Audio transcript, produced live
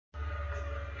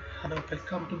Hello,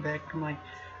 welcome back to my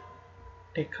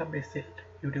Tech Hub SL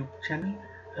YouTube channel.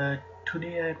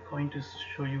 Today I am going to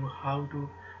show you how to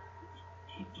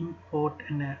import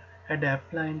and add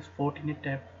appliance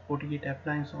Fortigate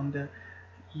appliance on the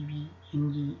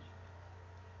EVNG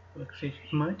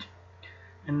workstation image,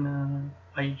 and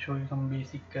I show you some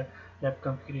basic lab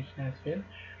configuration as well.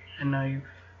 And I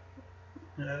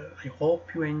hope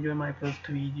you enjoy my first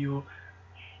video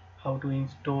how to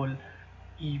install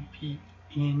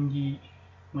EVNG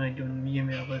merge on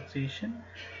VMware workstation.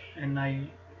 And I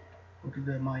go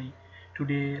to my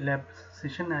today lab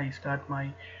session. I start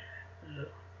my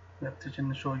lab session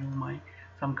and show you my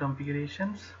some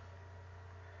configurations.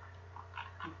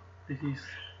 This is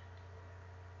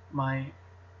my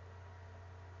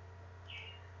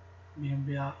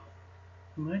VMware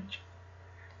image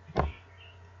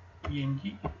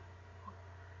ENG.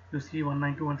 You see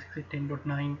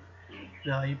 192.168.10.9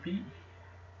 the IP.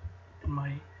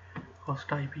 My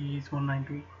host IP is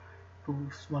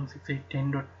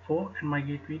 192.168.10.4 and my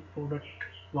gateway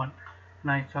 4.1,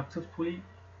 and I successfully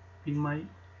pin my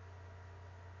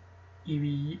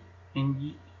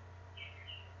EVNG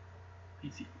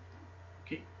PC.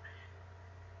 Okay,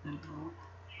 and now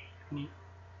any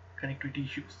connectivity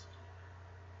issues.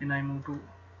 When I move to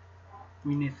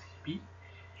WinSCP,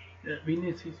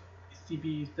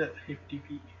 WinSCP is the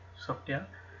FTP software.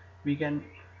 We can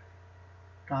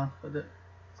transfer the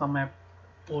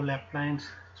all appliance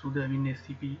through the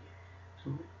WinSCP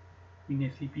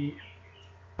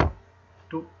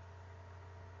to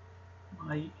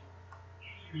my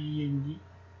EVNG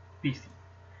PC.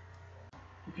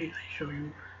 Okay, I show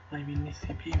you my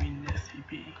WinSCP.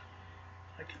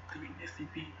 I click the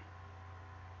WinSCP,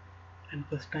 and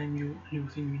first time you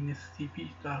using WinSCP,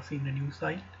 starts in a new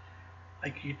site. I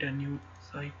create a new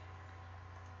site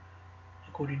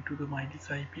according to the my this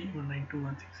IP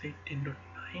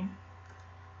 192.168.10.9.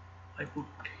 I put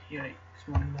here it's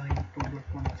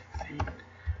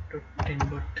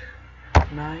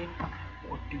 192.168.10.9.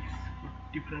 what is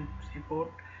different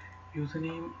import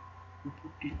username, you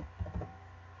put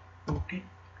it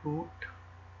root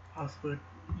password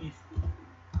is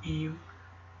Eve,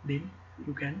 then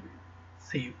you can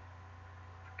save.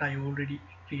 But I already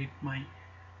create my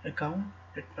account,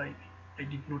 that's why I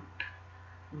did not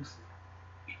use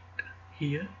it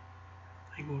here.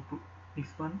 I go to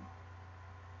this one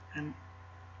and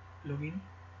login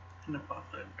and the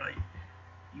password type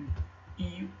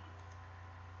EU.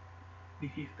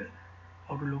 This is the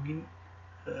how to login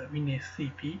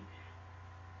WinSCP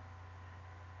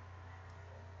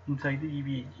inside the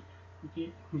EVNG.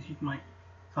 Okay, this is my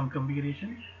some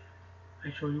configuration.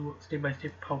 I show you step by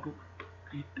step how to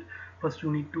create. First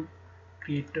you need to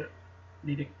create a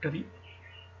directory.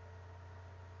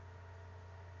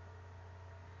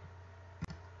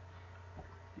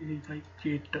 This is I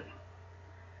create a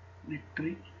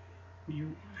directory,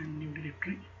 new and new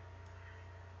directory.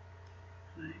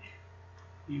 I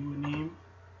give a name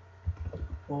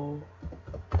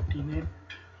Fortigate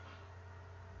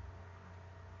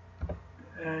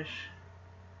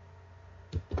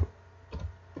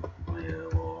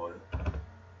Firewall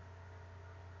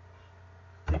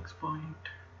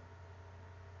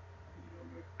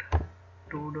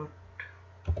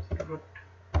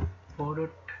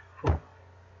 6.2.0.4.4.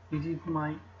 This is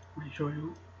my I show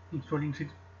you installing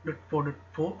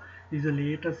 6.4.4. This is the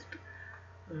latest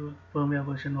firmware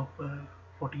version of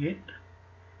Fortigate,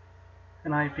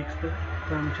 and I fix the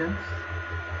permissions.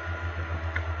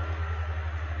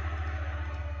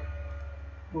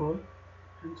 All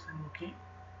and I'm okay.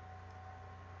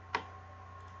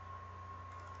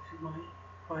 This is my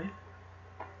file,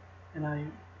 and I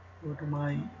go to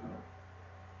my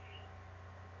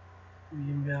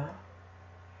VMware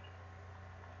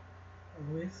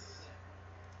OS.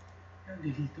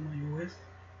 This is my OS.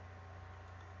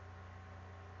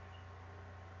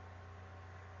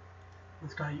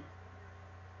 First I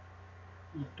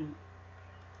need to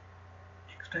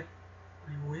extract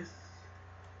my OS.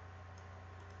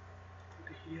 Put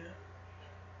it here.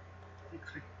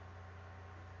 Extract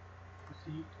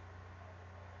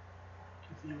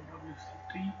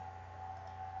QCOWC3.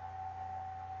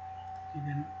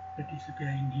 Then let it appear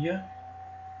in here.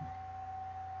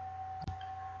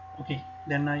 Okay,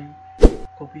 then I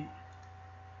copy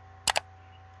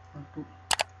onto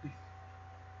this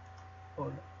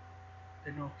folder.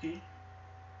 Then okay,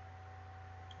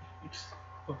 it's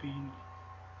copying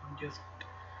just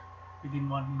within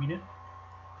 1 minute.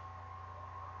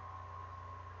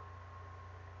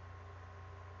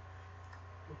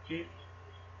 Okay,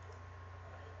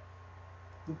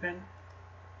 you can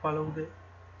follow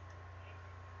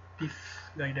this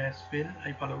guide as well.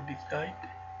 I follow this guide.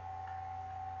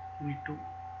 we need to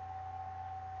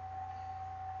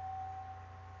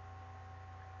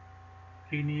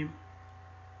rename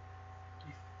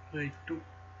this right to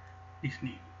this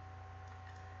name.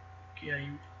 Okay, I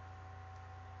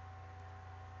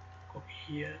copy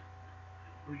here,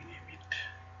 rename it.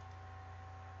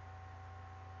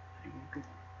 I go to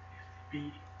SCP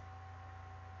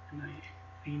and I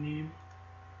rename.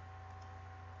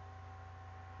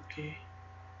 Okay,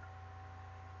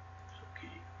 it's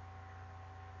okay.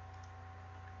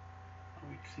 Now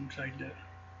it's inside the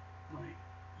my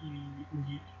EVG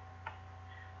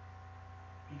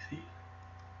PC.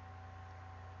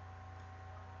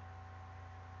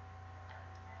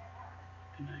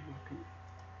 Then I go to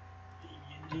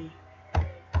EVG to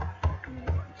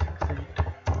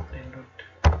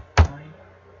 168.10.9.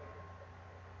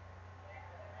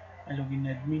 I log in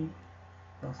admin,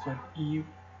 password Eve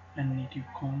and native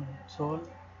console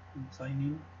and sign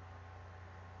in.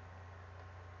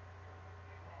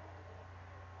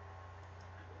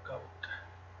 Log out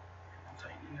and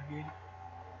sign in again.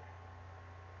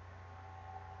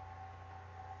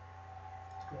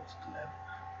 Close the lab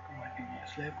to my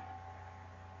previous lab.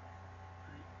 I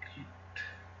create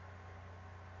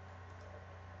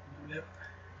new lab.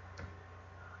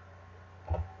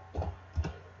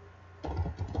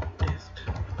 Test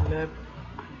lab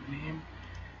name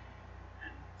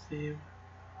and save.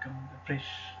 Come the fresh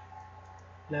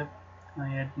lab. I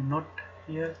add node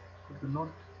here. Put the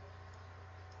node.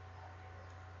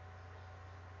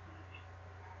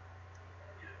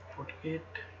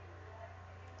 Fortigate.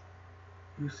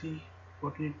 You see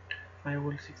Fortigate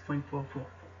Firewall 6.44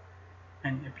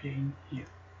 and apply in here.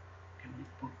 Can we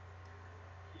put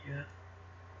here?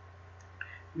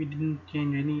 We didn't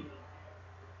change any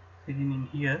setting in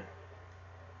here.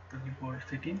 The default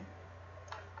setting.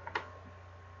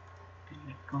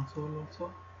 Delete console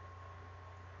also.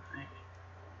 I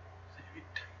save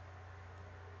it.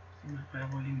 See my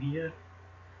firewall in here.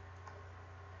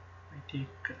 I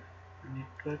take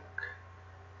network.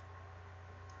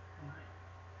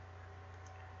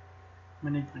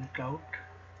 Management cloud.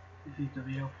 This is the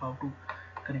way of how to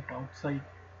connect outside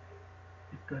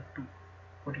network to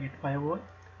Fortigate Firewall.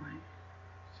 I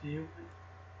save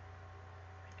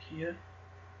here.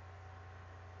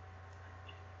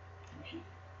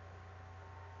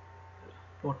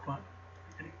 Port 1.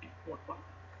 Connecting port 1.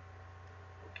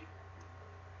 Okay.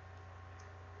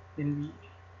 Then we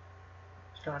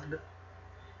start the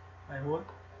firewall.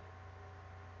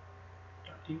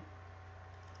 Starting.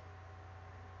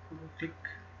 Click.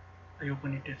 I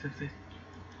open it SSH.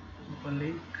 Open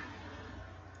link.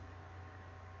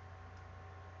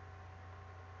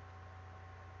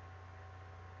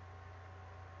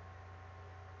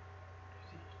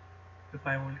 See the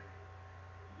firewall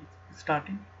is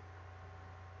starting.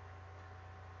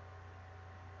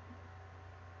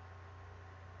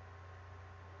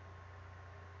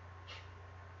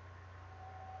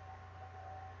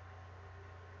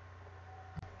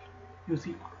 You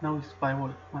see now it's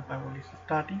firewall. My firewall is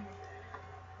starting.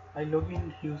 I log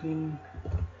in using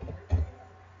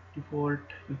default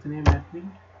username admin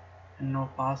and no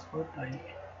password. I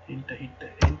hit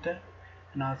enter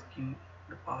and asking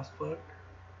the password.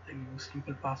 I use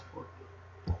simple password.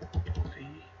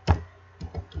 See,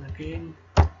 and again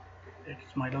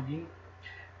that's my login.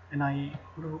 And I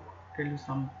will tell you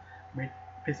some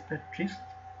best practice,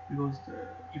 because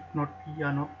if not we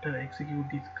are not execute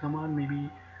this command,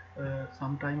 maybe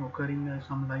sometime occurring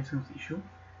some license issue.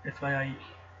 That's why I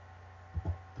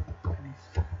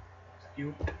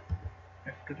execute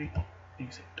factory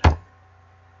reset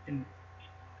and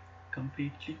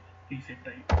completely reset.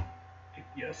 I click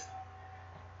yes,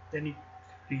 then it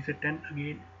reset and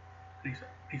again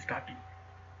restarting.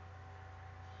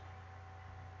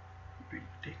 It will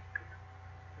take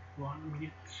 1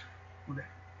 minute, more than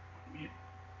 1 minute.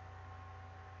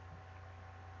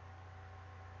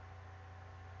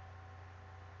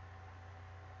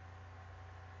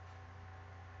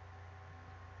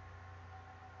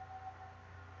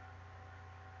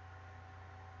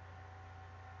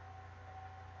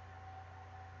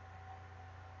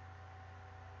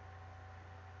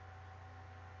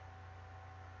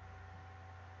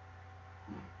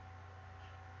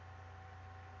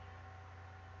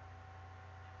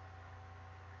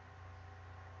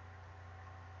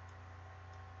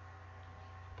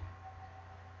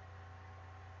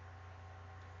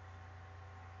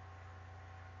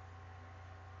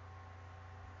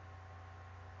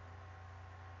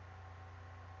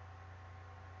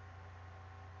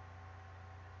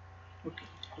 Okay,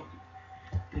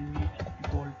 then we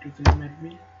default username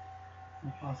admin, no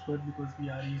password because we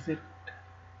are reset.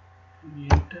 We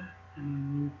enter and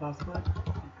new password.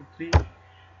 We put 123,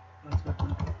 password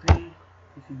 123.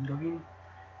 This is login,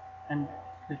 and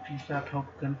let's restart how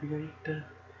to configure it.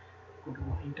 Go to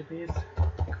interface,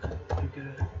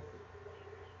 configure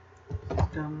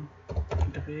system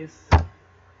interface.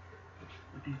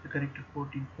 What is the correct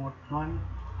port in port 1?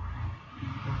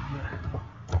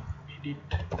 Edit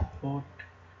port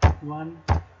 1,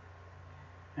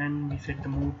 and we set the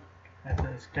mode as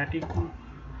a static.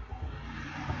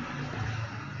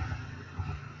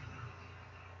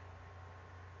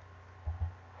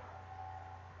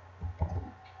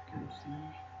 You see,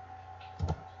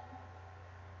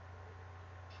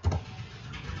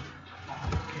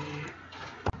 okay,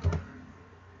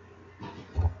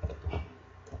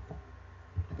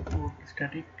 mode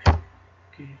static.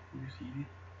 Okay, you see it,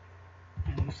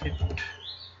 and set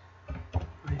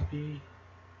IP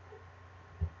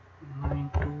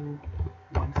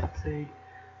 92168.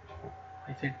 I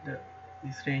set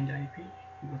this range IP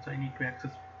because I need to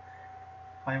access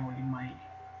firewall in my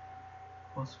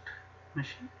host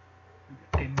machine.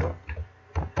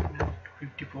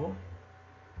 10.54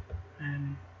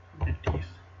 and that is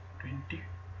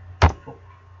 24,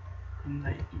 and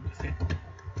I do set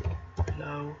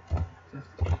allow access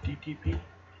HTTP,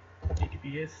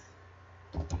 HTTPS,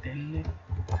 telnet,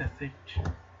 SSH,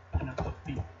 another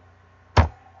pin.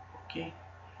 Okay,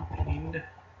 and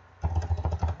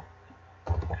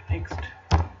next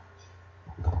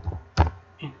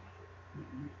in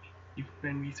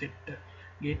when we set the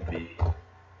gateway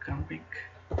config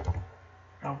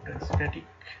router static,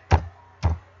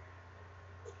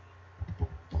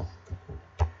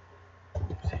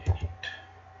 set it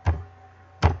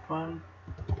port 1,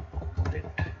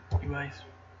 set device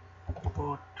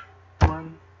port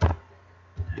 1,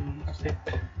 and set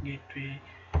gateway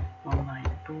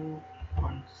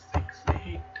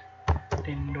 192.168.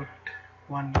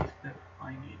 10.1 is the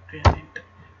I need to enter.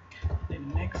 Then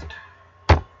next,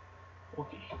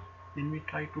 okay, then we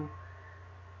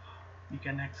we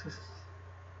can access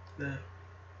the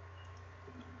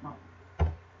web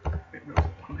browser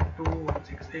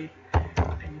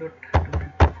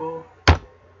 192.168.10.254.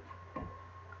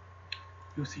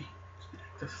 You see,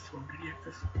 access already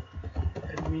access.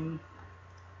 Admin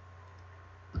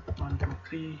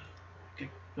 123,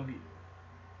 click login.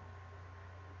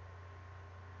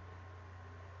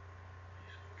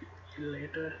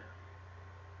 Later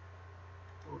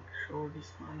would show this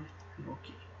one, and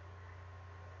okay.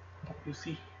 You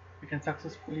see, we can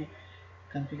successfully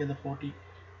configure the Fortigate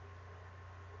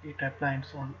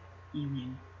appliance on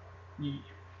EVN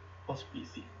host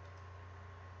PC.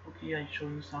 Okay, I show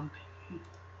you something.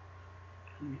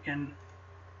 We can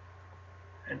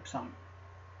add some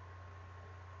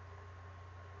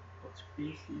host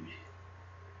PC.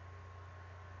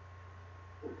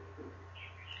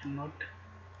 Cannot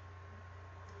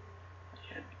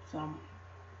add some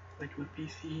virtual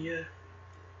PC here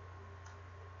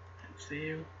and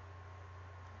save.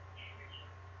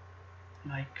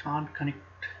 And I can't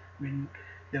connect when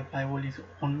the firewall is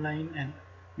online and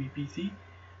VPC.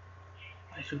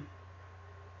 I should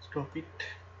stop it.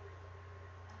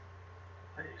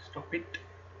 I stop it.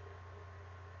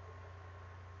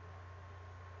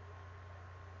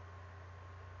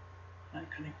 I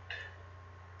connect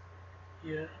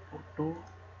here port 2.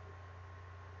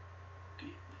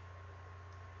 Okay,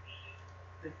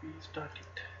 let me start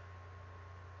it.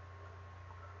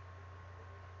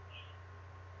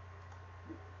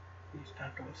 We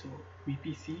start also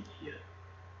VPC here.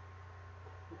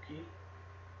 Okay,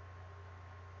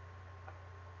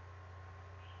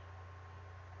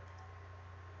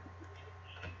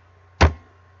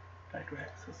 try to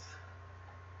access.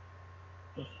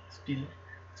 So still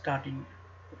starting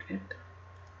Fortinet.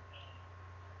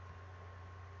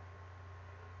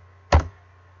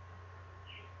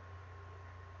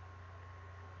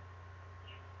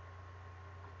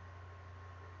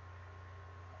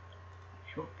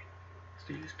 Sure,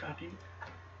 still starting.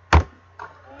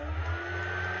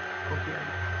 Okay,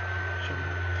 I'll show you.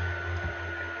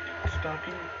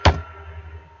 Starting.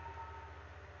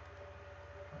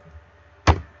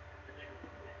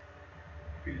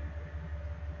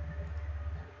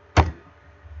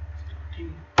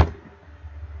 Starting.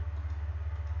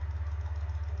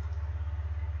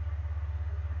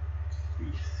 We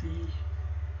see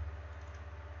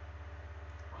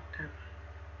what happened.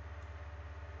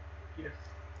 Yes,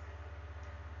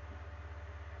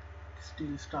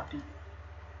 still starting.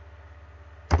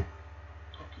 Okay,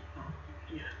 now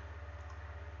here.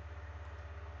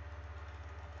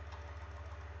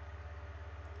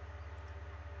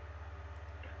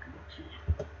 Okay.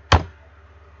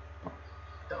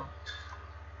 Without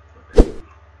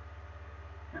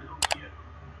along here.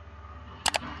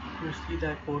 You see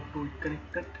that port 2 is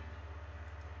connected.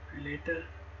 Later,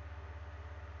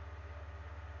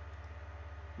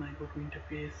 I go to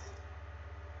interface.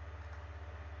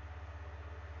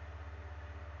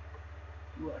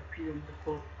 URP on the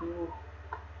port 2.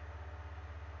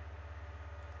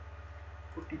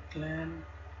 Put it LAN.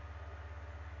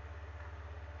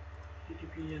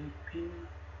 TTPL pin.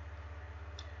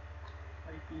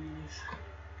 IP is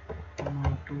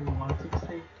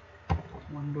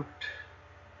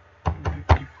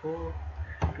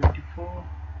 192.168.1.254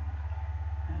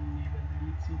 and enable the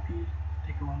DHCP.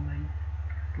 Take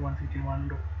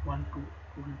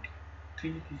 192.161.1.223.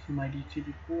 This is my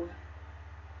DHCP pool.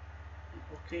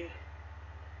 Okay.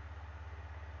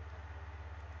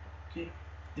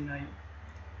 Then I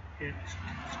get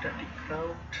static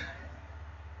route.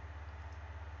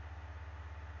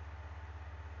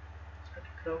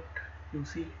 You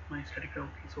see my static route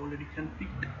is already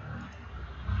configured.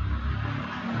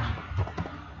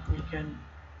 We can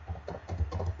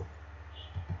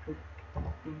put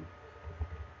in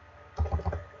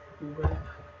Google.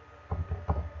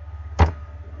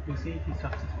 You see it is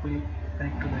successfully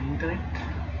connected to the internet.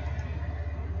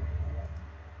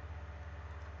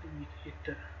 Then we hit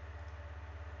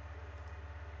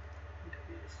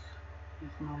interface. This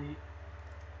is my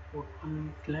port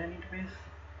 1 LAN interface.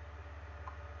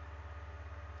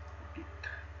 Put it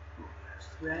to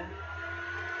WAN.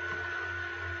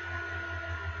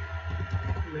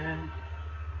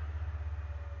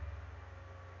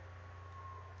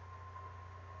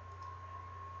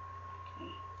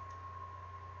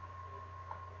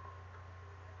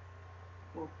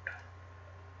 Port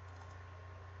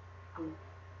 2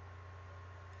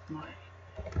 my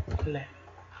LAN.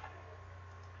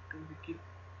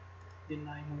 Then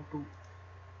I move to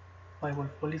firewall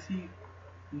policy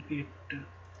and create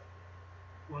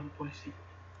one policy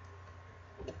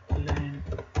LAN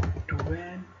to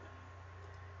WAN,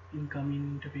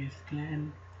 incoming interface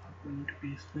LAN, outgoing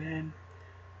interface WAN,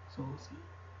 source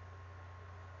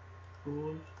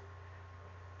all,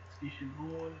 destination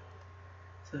all,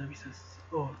 services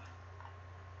all.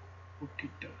 Put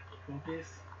it progress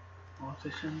all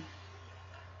session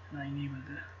and I enable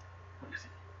the policy.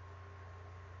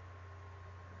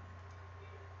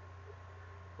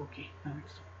 Okay, now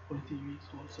its policy is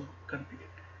also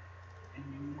configured. And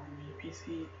you know VPC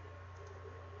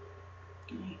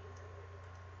key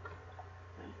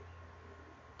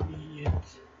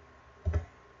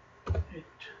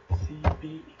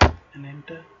DHCP and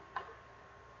enter.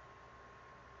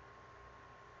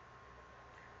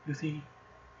 You see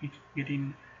it's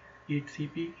getting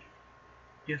DHCP.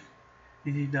 Yes,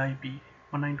 this is the IP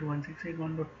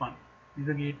 192.168.1.1. This is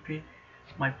the gateway,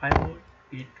 my firewall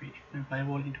gateway, my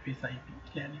firewall interface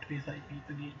IP, LAN interface IP is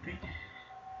the gateway.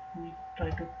 We try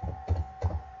to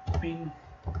ping.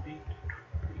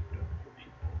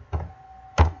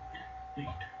 Wait.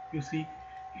 You see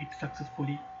it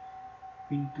successfully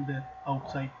ping to the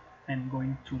outside and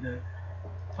going to the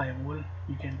firewall.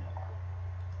 You can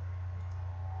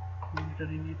enter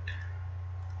in it.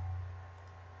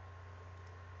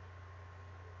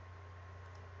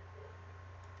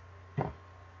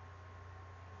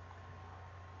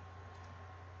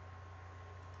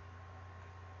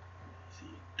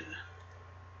 See it.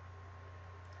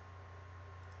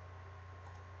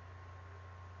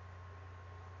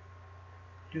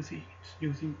 You see it's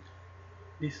using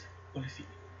this policy.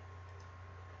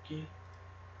 Okay,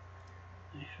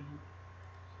 I should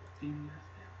something else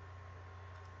there.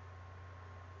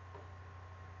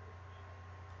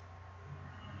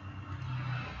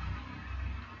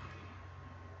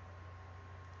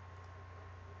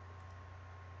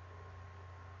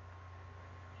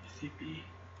 TCP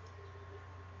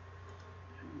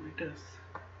meters.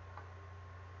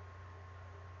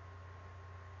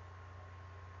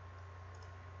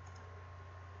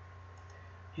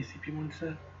 TCP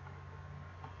monitor.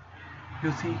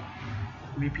 You see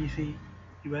VPC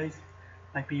device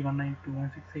IP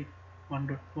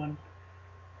 192.168.1.1.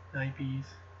 The IP is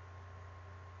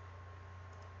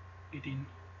getting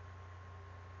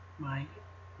my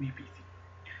VPC.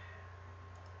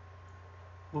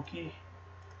 Okay,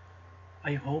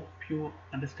 I hope you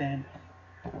understand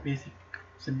basic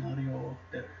scenario of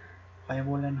the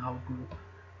firewall and how to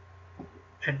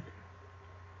add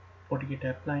Fortigate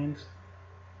appliance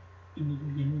in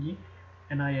Unzip,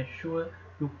 and I assure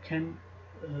you can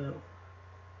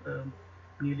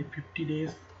nearly 50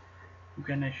 days you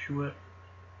can assure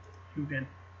you can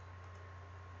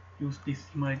use this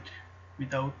image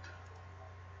without.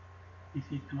 This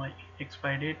is my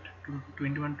expire date to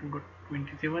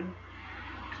 21/2/27.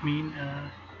 It means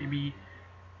maybe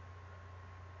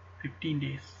 15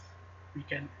 days we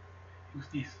can use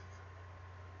this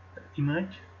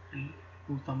image and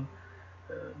do some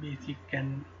basic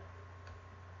and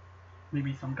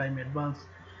maybe sometime advanced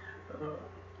uh,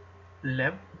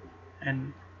 lab.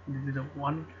 And this is the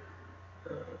one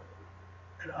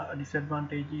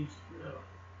disadvantage is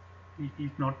it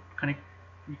is not connect,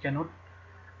 we cannot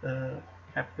uh,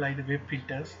 apply the web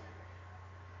filters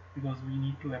because we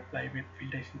need to apply web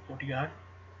filters in Fortigate.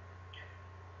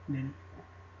 Then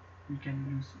we can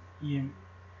use EM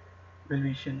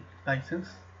evaluation license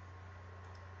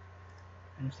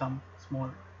and some small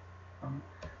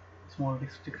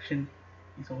restriction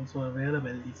is also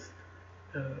available this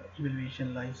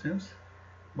evaluation license,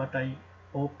 but I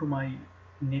hope to my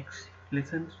next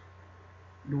lessons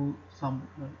do some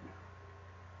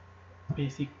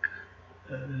basic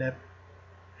lab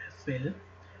as well.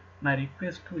 And I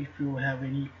request you, if you have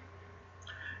any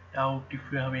doubt, if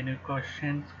you have any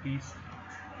questions, please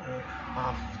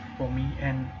ask for me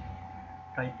and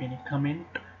type any comment,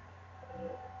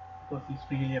 because it's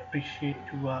really appreciate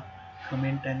your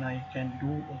comment and I can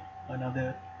do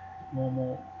another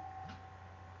more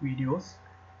videos.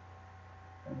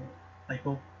 I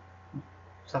hope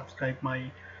subscribe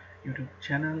my YouTube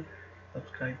channel,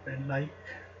 subscribe and like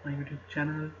my YouTube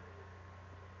channel,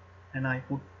 and I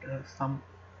put some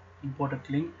important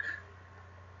link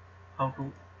how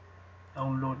to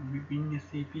download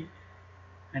WinSAP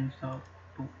and so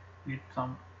to get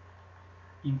some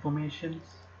informations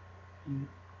in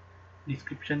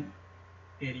description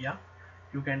area.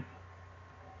 You can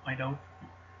find out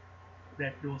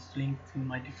that those links in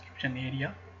my description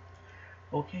area.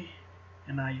 Okay,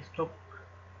 and I stop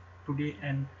today,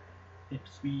 and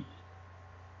let's we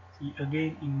see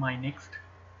again in my next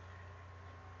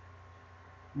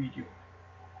video,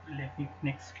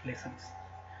 next lessons.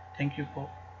 Thank you for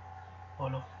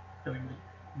all of doing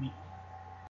with me.